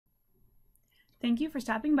Thank you for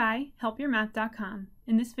stopping by helpyourmath.com.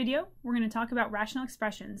 In this video, we're going to talk about rational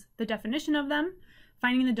expressions, the definition of them,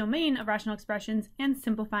 finding the domain of rational expressions, and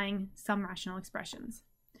simplifying some rational expressions.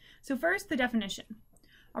 So first, the definition.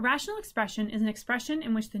 A rational expression is an expression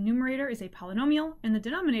in which the numerator is a polynomial and the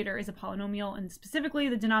denominator is a polynomial, and specifically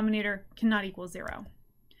the denominator cannot equal 0.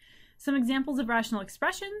 Some examples of rational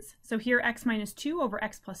expressions. So here x minus 2 over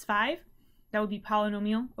x plus 5. That would be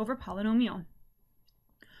polynomial over polynomial.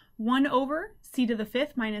 1 over c to the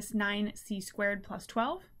 5th minus 9c squared plus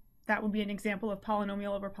 12. That would be an example of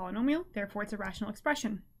polynomial over polynomial, therefore it's a rational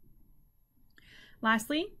expression.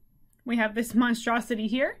 Lastly, we have this monstrosity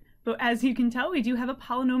here, but as you can tell, we do have a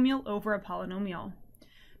polynomial over a polynomial.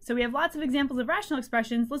 So we have lots of examples of rational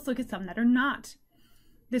expressions. Let's look at some that are not.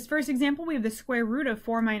 This first example, we have the square root of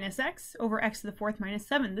 4 minus x over x to the 4th minus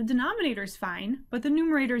 7. The denominator is fine, but the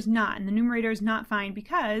numerator is not, and the numerator is not fine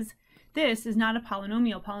because this is not a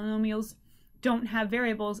polynomial. Polynomials don't have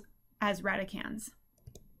variables as radicands.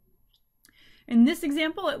 In this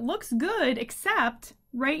example, it looks good, except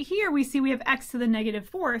right here we see we have x to the negative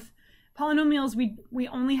 4th. Polynomials, we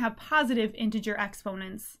only have positive integer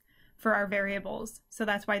exponents for our variables, so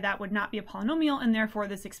that's why that would not be a polynomial, and therefore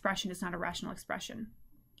this expression is not a rational expression.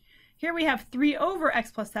 Here we have 3 over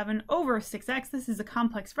x plus 7 over 6x. This is a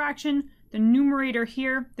complex fraction. The numerator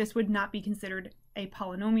here, this would not be considered a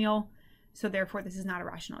polynomial, so therefore this is not a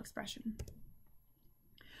rational expression.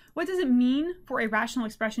 What does it mean for a rational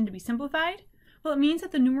expression to be simplified? Well, it means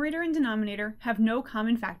that the numerator and denominator have no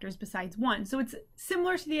common factors besides 1. So it's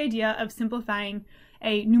similar to the idea of simplifying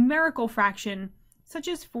a numerical fraction such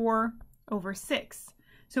as 4 over 6.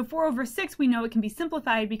 So 4 over 6, we know it can be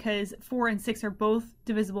simplified because 4 and 6 are both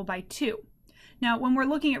divisible by 2. Now, when we're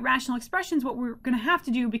looking at rational expressions, what we're going to have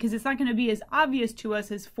to do, because it's not going to be as obvious to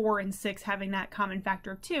us as 4 and 6 having that common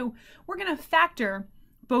factor of 2, we're going to factor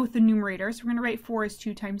both the numerators. We're going to write 4 as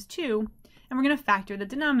 2 times 2, and we're going to factor the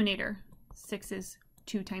denominator. 6 is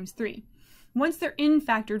 2 times 3. Once they're in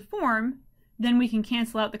factored form, then we can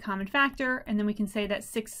cancel out the common factor, and then we can say that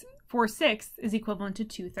 4/6 is equivalent to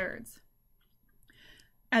 2/3.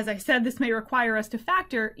 As I said, this may require us to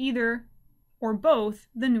factor either or both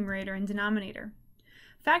the numerator and denominator.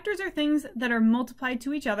 Factors are things that are multiplied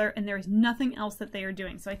to each other and there is nothing else that they are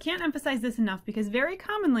doing. So I can't emphasize this enough because very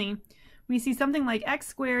commonly we see something like x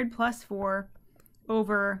squared plus 4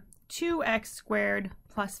 over 2x squared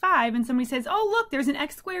plus 5, and somebody says, oh look, there's an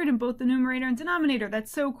x squared in both the numerator and denominator.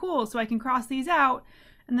 That's so cool, so I can cross these out,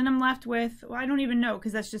 and then I'm left with, well, I don't even know,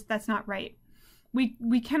 because that's not right.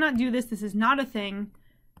 We cannot do this. This is not a thing.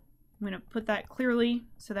 I'm going to put that clearly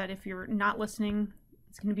so that if you're not listening,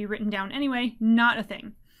 it's going to be written down anyway. Not a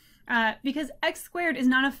thing. Because x squared is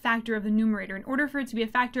not a factor of the numerator. In order for it to be a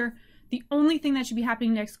factor, the only thing that should be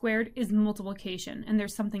happening to x squared is multiplication, and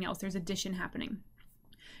there's something else. There's addition happening.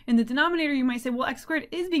 In the denominator, you might say, well, x squared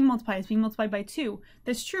is being multiplied. It's being multiplied by 2.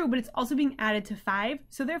 That's true, but it's also being added to 5,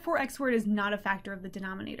 so therefore x squared is not a factor of the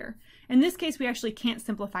denominator. In this case, we actually can't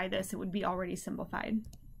simplify this. It would be already simplified.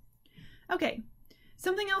 Okay.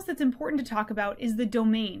 Something else that's important to talk about is the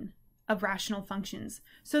domain of rational functions.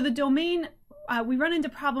 So the domain, we run into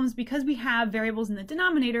problems because we have variables in the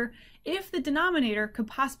denominator. If the denominator could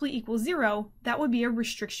possibly equal 0, that would be a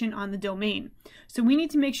restriction on the domain. So we need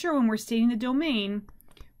to make sure when we're stating the domain,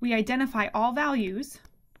 we identify all values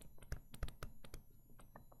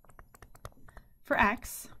for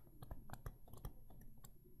x,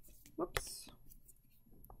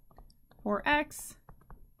 or x,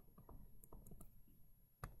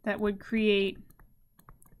 that would create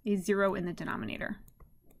a 0 in the denominator.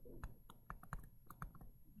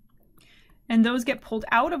 And those get pulled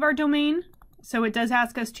out of our domain, so it does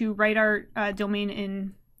ask us to write our domain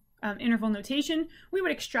in interval notation. We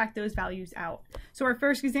would extract those values out. So our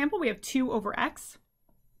first example, we have 2 over x.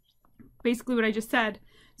 Basically what I just said.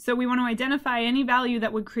 So we want to identify any value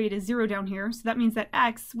that would create a 0 down here. So that means that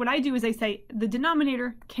x, what I do is I say the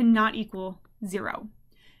denominator cannot equal 0.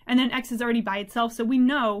 And then x is already by itself, so we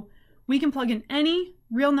know we can plug in any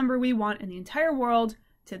real number we want in the entire world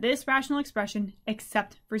to this rational expression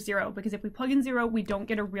except for 0, because if we plug in 0, we don't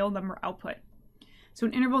get a real number output. So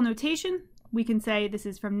in interval notation, we can say this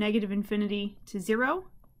is from -infinity to 0,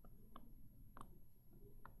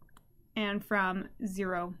 and from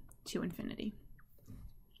 0 to infinity.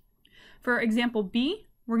 For example B,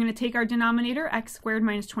 we're going to take our denominator, x squared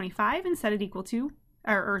minus 25, and set it equal to,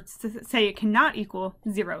 or say it cannot equal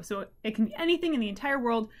 0. So it can be anything in the entire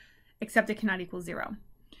world except it cannot equal 0.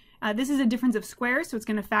 This is a difference of squares, so it's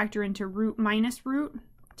going to factor into root minus root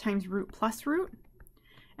times root plus root.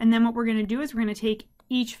 And then what we're going to do is we're going to take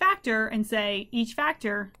each factor and say each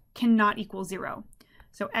factor cannot equal 0.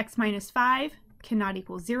 So x minus 5 cannot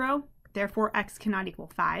equal 0, therefore x cannot equal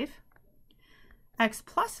 5. X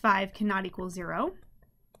plus 5 cannot equal 0,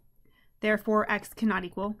 therefore x cannot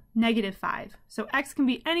equal negative 5. So x can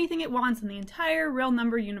be anything it wants in the entire real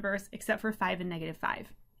number universe except for 5 and negative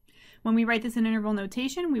 5. When we write this in interval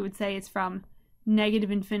notation, we would say it's from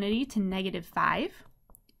negative infinity to negative 5,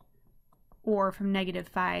 or from negative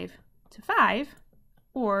 5 to 5,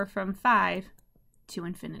 or from 5 to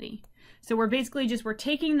infinity. So we're basically we're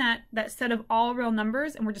taking that set of all real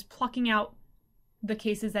numbers and we're just plucking out the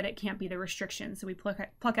cases that it can't be the restriction. So we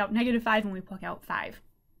pluck out negative 5 and we pluck out 5.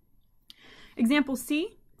 Example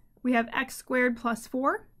C, we have x squared plus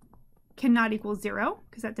 4 cannot equal 0,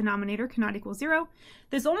 because that denominator cannot equal 0.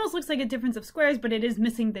 This almost looks like a difference of squares, but it is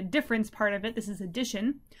missing the difference part of it. This is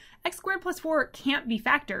addition. X squared plus 4 can't be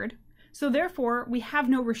factored, so therefore we have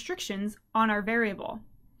no restrictions on our variable.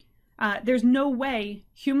 There's no way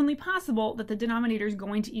humanly possible that the denominator is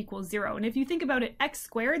going to equal 0. And if you think about it, x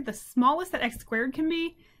squared, the smallest that x squared can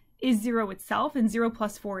be is 0 itself, and 0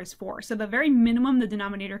 plus 4 is 4. So the very minimum the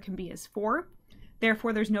denominator can be is 4.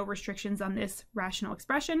 Therefore, there's no restrictions on this rational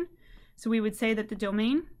expression. So we would say that the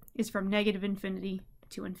domain is from negative infinity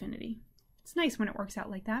to infinity. It's nice when it works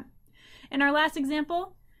out like that. In our last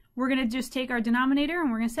example, we're going to just take our denominator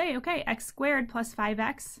and we're going to say, okay, x squared plus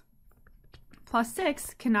 5x plus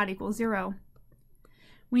 6 cannot equal 0.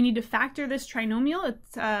 We need to factor this trinomial.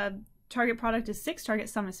 Its target product is 6, target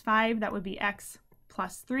sum is 5. That would be x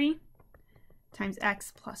plus 3 times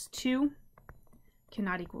x plus 2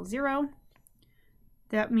 cannot equal 0.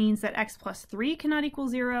 That means that x plus 3 cannot equal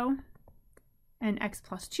 0, and x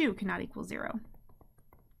plus 2 cannot equal 0.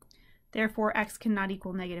 Therefore, x cannot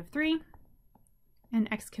equal negative 3, and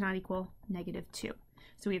x cannot equal negative 2.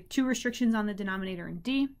 So we have two restrictions on the denominator in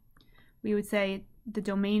D. We would say the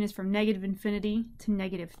domain is from negative infinity to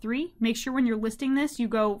negative 3. Make sure when you're listing this, you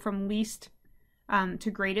go from least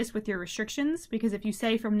to greatest with your restrictions, because if you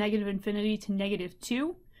say from negative infinity to negative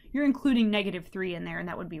 2, you're including negative 3 in there, and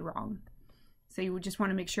that would be wrong. So you would just want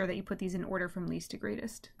to make sure that you put these in order from least to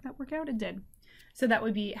greatest. That work out? It did. So that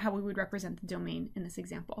would be how we would represent the domain in this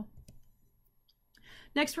example.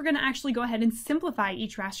 Next, we're going to actually go ahead and simplify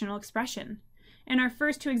each rational expression. In our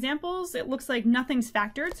first two examples, it looks like nothing's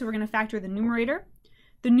factored, so we're going to factor the numerator.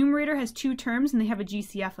 The numerator has two terms, and they have a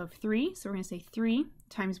GCF of 3, so we're going to say 3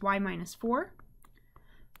 times y minus 4.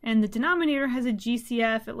 And the denominator has a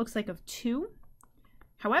GCF, it looks like, of 2.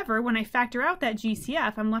 However, when I factor out that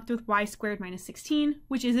GCF, I'm left with y squared minus 16,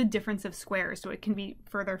 which is a difference of squares, so it can be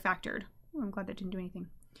further factored. Oh, I'm glad that didn't do anything.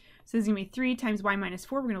 So this is going to be 3 times y minus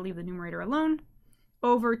 4. We're going to leave the numerator alone.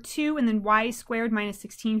 Over 2, and then y squared minus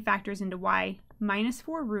 16 factors into y minus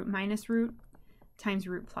 4, root minus root, times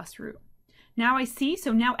root plus root. Now I see,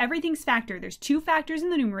 so now everything's factored. There's two factors in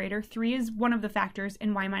the numerator. 3 is one of the factors,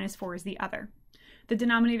 and y minus 4 is the other. The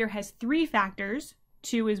denominator has 3 factors.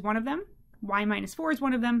 2 is one of them. Y minus 4 is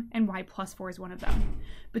one of them, and y plus 4 is one of them.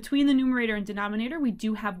 Between the numerator and denominator, we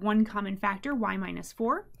do have one common factor, y minus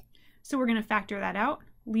 4. So we're going to factor that out,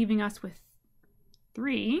 leaving us with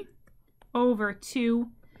 3 over 2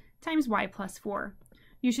 times y plus 4.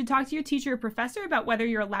 You should talk to your teacher or professor about whether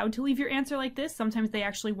you're allowed to leave your answer like this. Sometimes they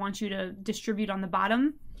actually want you to distribute on the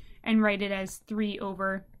bottom and write it as 3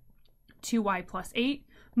 over 2y plus 8.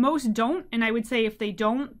 Most don't, and I would say if they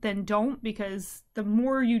don't, then don't, because the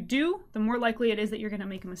more you do, the more likely it is that you're going to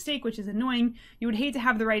make a mistake, which is annoying. You would hate to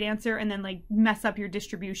have the right answer and then like mess up your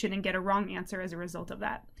distribution and get a wrong answer as a result of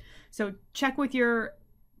that. So check with your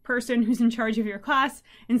person who's in charge of your class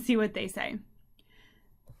and see what they say.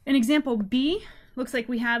 In example B, looks like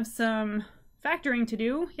we have some factoring to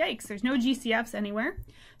do. Yikes, there's no GCFs anywhere.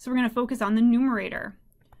 So we're going to focus on the numerator.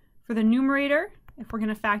 For the numerator, if we're going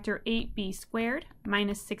to factor 8b squared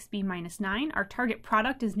minus 6b minus 9, our target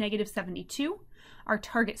product is negative 72. Our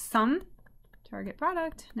target sum, target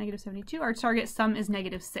product, negative 72. Our target sum is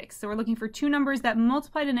negative 6. So we're looking for two numbers that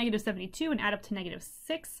multiply to negative 72 and add up to negative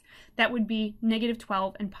 6. That would be negative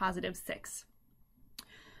 12 and positive 6.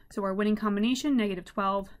 So our winning combination, negative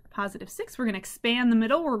 12, positive 6. We're going to expand the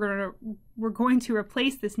middle. We're going to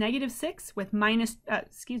replace this negative 6 with this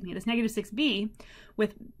negative 6b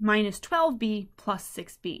with minus 12b plus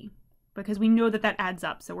 6b, because we know that that adds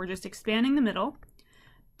up. So we're just expanding the middle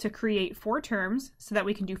to create 4 terms so that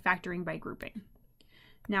we can do factoring by grouping.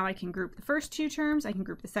 Now I can group the first 2 terms. I can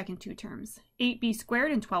group the second 2 terms. 8b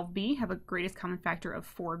squared and 12b have a greatest common factor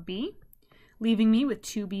of 4b, leaving me with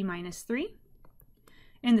 2b minus 3.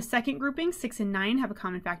 In the second grouping, 6 and 9 have a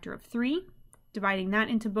common factor of 3. Dividing that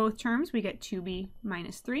into both terms, we get 2b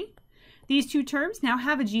minus 3. These two terms now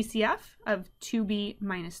have a GCF of 2b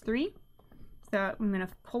minus 3. I'm going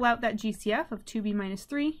to pull out that GCF of 2b minus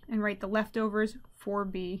 3 and write the leftovers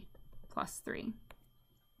 4b plus 3.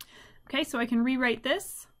 Okay, so I can rewrite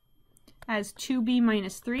this as 2b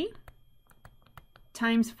minus 3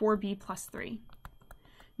 times 4b plus 3.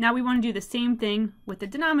 Now we want to do the same thing with the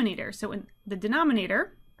denominator. So in the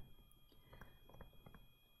denominator,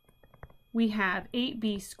 we have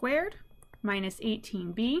 8b squared minus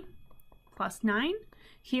 18b plus 9.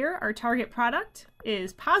 Here, our target product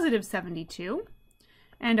is positive 72,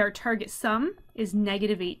 and our target sum is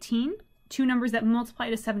negative 18. Two numbers that multiply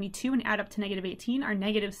to 72 and add up to negative 18 are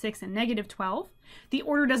negative 6 and negative 12. The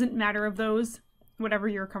order doesn't matter of those. Whatever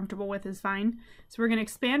you're comfortable with is fine. So we're going to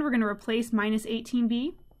expand. We're going to replace minus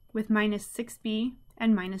 18b with minus 6b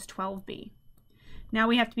and minus 12b. Now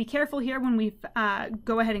we have to be careful here when we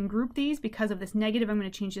go ahead and group these. Because of this negative, I'm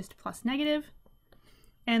going to change this to plus negative.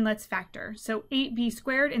 And let's factor. So 8b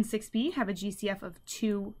squared and 6b have a GCF of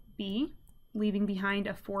 2b, leaving behind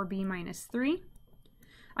a 4b minus 3.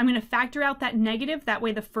 I'm going to factor out that negative. That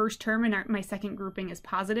way the first term in my second grouping is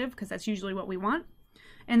positive, because that's usually what we want.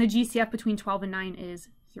 And the GCF between 12 and 9 is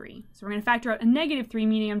 3. So we're going to factor out a negative 3,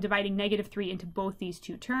 meaning I'm dividing negative 3 into both these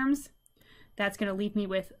two terms. That's going to leave me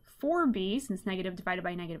with 4b, since negative divided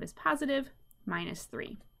by negative is positive, minus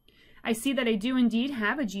 3. I see that I do indeed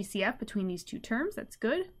have a GCF between these two terms. That's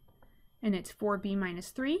good. And it's 4b minus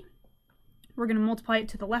 3. We're going to multiply it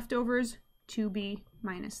to the leftovers, 2b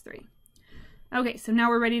minus 3. Okay, so now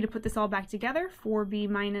we're ready to put this all back together. 4b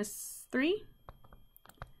minus 3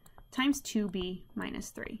 times 2b minus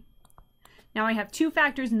 3. Now I have two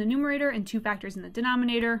factors in the numerator and two factors in the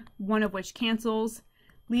denominator, one of which cancels,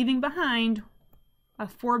 leaving behind a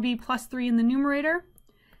 4b plus 3 in the numerator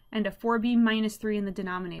and a 4b minus 3 in the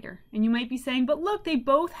denominator. And you might be saying, but look, they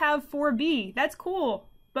both have 4b. That's cool.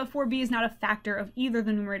 But 4b is not a factor of either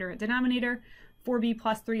the numerator or denominator. 4b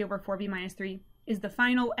plus 3 over 4b minus 3 is the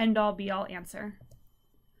final end-all be-all answer.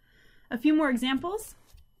 A few more examples.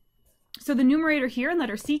 So the numerator here in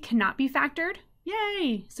letter C cannot be factored.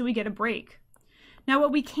 Yay! So we get a break. Now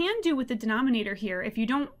what we can do with the denominator here, if you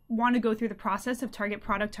don't want to go through the process of target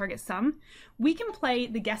product, target sum, we can play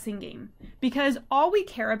the guessing game, because all we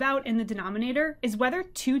care about in the denominator is whether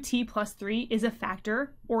 2t plus 3 is a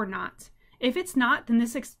factor or not. If it's not, then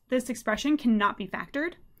this expression cannot be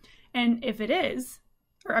factored. And if it is,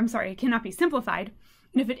 or I'm sorry, it cannot be simplified.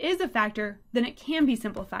 And if it is a factor, then it can be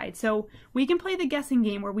simplified. So we can play the guessing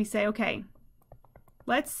game where we say, okay,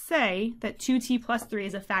 let's say that 2t plus 3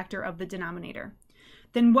 is a factor of the denominator.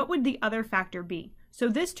 Then what would the other factor be? So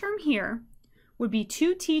this term here would be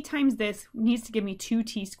 2t times this needs to give me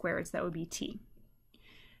 2t squared, so that would be t.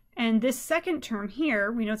 And this second term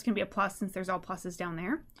here, we know it's going to be a plus since there's all pluses down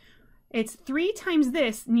there. It's 3 times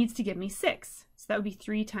this needs to give me 6, so that would be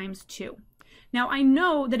 3 times 2. Now I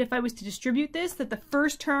know that if I was to distribute this, that the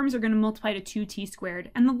first terms are going to multiply to 2t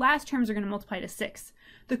squared, and the last terms are going to multiply to 6.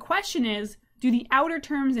 The question is, do the outer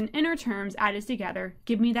terms and inner terms added together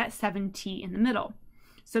give me that 7t in the middle?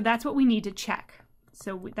 So that's what we need to check.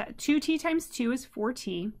 So that 2t times 2 is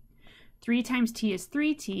 4t, 3 times t is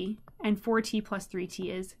 3t, and 4t plus 3t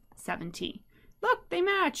is 7t. Look, they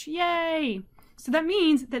match, yay! So that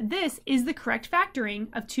means that this is the correct factoring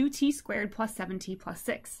of 2t squared plus 7t plus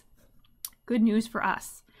 6. Good news for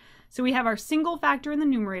us. So we have our single factor in the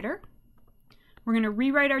numerator. We're going to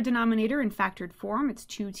rewrite our denominator in factored form. It's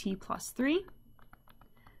 2t plus 3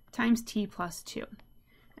 times t plus 2.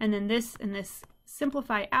 And then this and this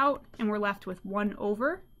simplify out, and we're left with 1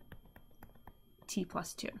 over t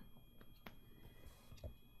plus 2.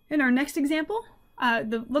 In our next example,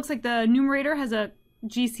 looks like the numerator has a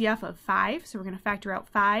GCF of 5, so we're going to factor out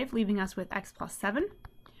 5, leaving us with x plus 7.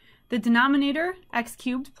 The denominator, x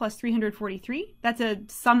cubed plus 343, that's a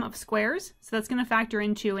sum of squares, so that's going to factor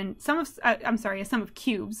into a sum of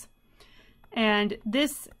cubes. And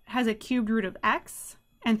this has a cubed root of x,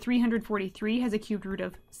 and 343 has a cubed root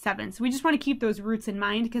of 7. So we just want to keep those roots in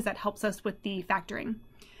mind because that helps us with the factoring.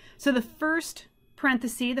 So the first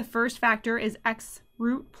parenthesis, the first factor is x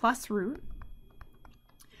root plus root.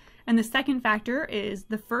 And the second factor is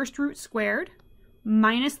the first root squared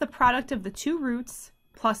minus the product of the two roots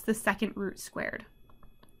plus the second root squared.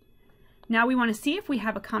 Now we want to see if we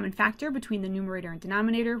have a common factor between the numerator and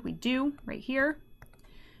denominator. We do, right here,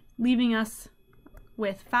 leaving us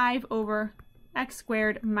with 5 over x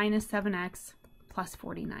squared minus 7x plus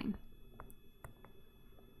 49.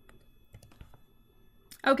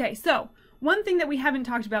 Okay, so one thing that we haven't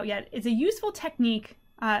talked about yet is a useful technique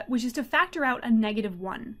which is to factor out a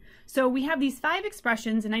 -1. So we have these 5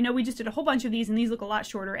 expressions, and I know we just did a whole bunch of these, and these look a lot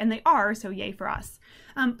shorter, and they are, so yay for us.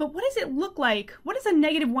 But what does it look like? What does a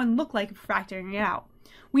 -1 look like if we're factoring it out?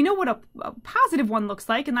 We know what a positive 1 looks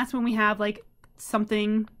like, and that's when we have like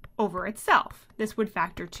something over itself. This would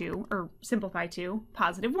factor to, or simplify to,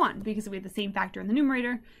 positive 1, because we have the same factor in the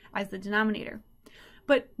numerator as the denominator.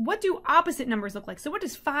 But what do opposite numbers look like? So what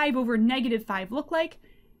does 5 over negative 5 look like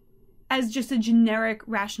as just a generic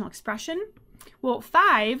rational expression? Well,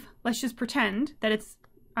 5, let's just pretend that it's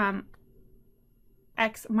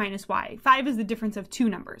x minus y. 5 is the difference of two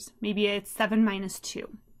numbers. Maybe it's 7 minus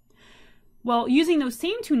 2. Well, using those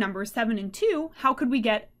same two numbers, 7 and 2, how could we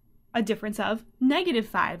get a difference of negative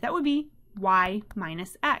 5? That would be y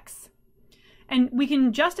minus x. And we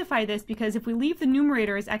can justify this because if we leave the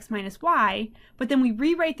numerator as x minus y, but then we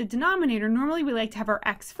rewrite the denominator, normally we like to have our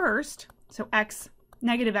x first, so x,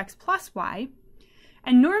 negative x plus y,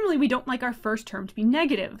 and normally we don't like our first term to be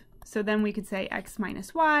negative. So then we could say x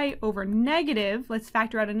minus y over negative, let's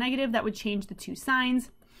factor out a negative, that would change the two signs,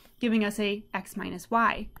 giving us a x minus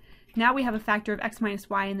y. Now we have a factor of x minus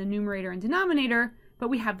y in the numerator and denominator, but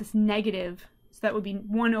we have this negative, so that would be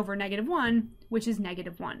 1 over negative 1, which is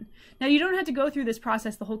negative 1. Now you don't have to go through this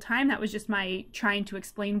process the whole time, that was just my trying to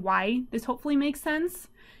explain why this hopefully makes sense,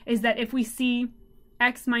 is that if we see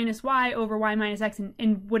x minus y over y minus x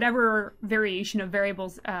in whatever variation of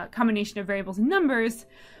variables, combination of variables and numbers,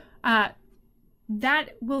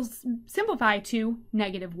 that will simplify to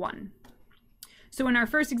negative 1. So in our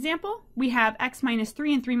first example, we have x minus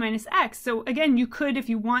 3 and 3 minus x. So again, you could, if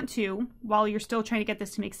you want to, while you're still trying to get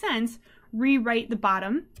this to make sense, rewrite the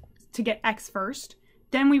bottom to get x first.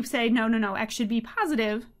 Then we say, no, x should be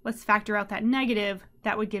positive. Let's factor out that negative.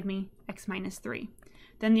 That would give me x minus 3.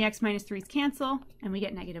 Then the x minus 3's cancel, and we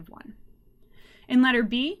get negative 1. In letter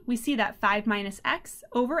B, we see that 5 minus x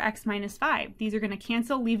over x minus 5. These are going to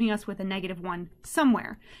cancel, leaving us with a negative 1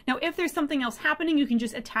 somewhere. Now, if there's something else happening, you can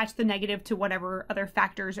just attach the negative to whatever other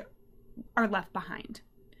factors are left behind.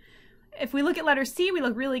 If we look at letter C, we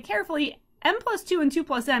look really carefully. M plus 2 and 2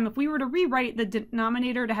 plus m, if we were to rewrite the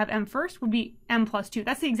denominator to have m first, would be m plus 2.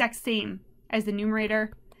 That's the exact same as the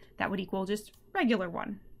numerator. That would equal just regular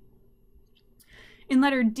 1. In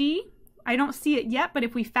letter D, I don't see it yet, but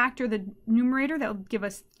if we factor the numerator, that will give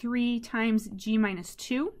us 3 times g minus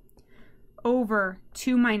 2 over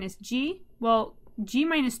 2 minus g. Well, g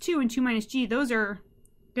minus 2 and 2 minus g, those are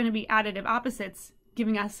going to be additive opposites,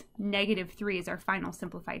 giving us negative 3 as our final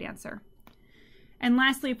simplified answer. And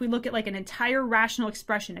lastly, if we look at like an entire rational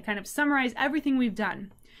expression to kind of summarize everything we've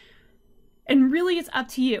done, and really it's up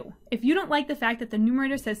to you. If you don't like the fact that the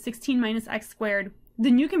numerator says 16 minus x squared,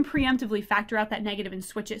 then you can preemptively factor out that negative and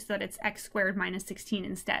switch it so that it's x squared minus 16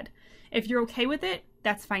 instead. If you're okay with it,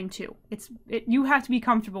 that's fine too. You have to be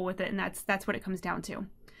comfortable with it, and that's what it comes down to.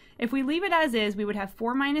 If we leave it as is, we would have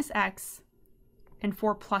 4 minus x and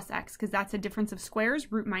 4 plus x, because that's a difference of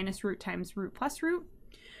squares, root minus root times root plus root.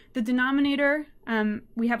 The denominator,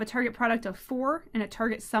 we have a target product of 4 and a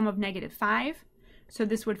target sum of negative 5. So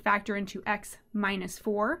this would factor into x minus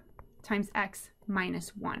 4 times x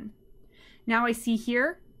minus 1. Now I see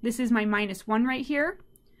here, this is my minus 1 right here.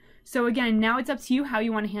 So again, now it's up to you how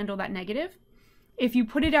you want to handle that negative. If you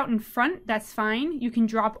put it out in front, that's fine. You can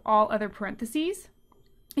drop all other parentheses.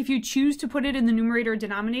 If you choose to put it in the numerator or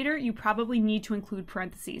denominator, you probably need to include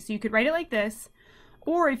parentheses. So you could write it like this,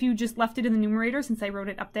 or if you just left it in the numerator, since I wrote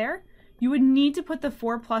it up there, you would need to put the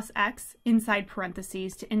 4 plus x inside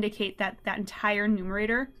parentheses to indicate that that entire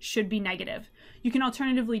numerator should be negative. You can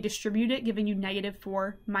alternatively distribute it, giving you negative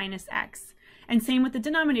 4 minus x. And same with the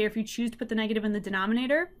denominator. If you choose to put the negative in the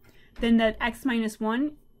denominator, then the x minus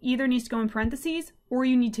 1 either needs to go in parentheses, or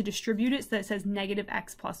you need to distribute it so that it says negative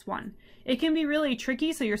x plus 1. It can be really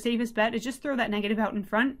tricky, so your safest bet is just throw that negative out in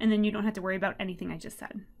front, and then you don't have to worry about anything I just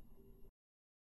said.